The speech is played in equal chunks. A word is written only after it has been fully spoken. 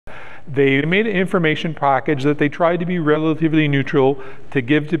They made an information package that they tried to be relatively neutral to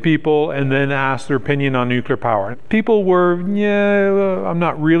give to people and then ask their opinion on nuclear power. People were, yeah, I'm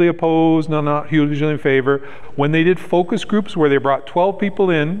not really opposed, I'm not hugely in favor. When they did focus groups where they brought 12 people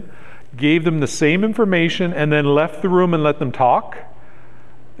in, gave them the same information and then left the room and let them talk,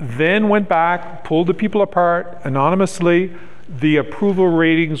 then went back, pulled the people apart anonymously, the approval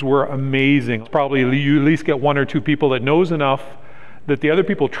ratings were amazing. Probably you at least get one or two people that knows enough that the other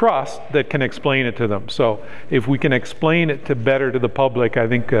people trust that can explain it to them. So if we can explain it better to the public, I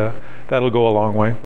think that'll go a long way.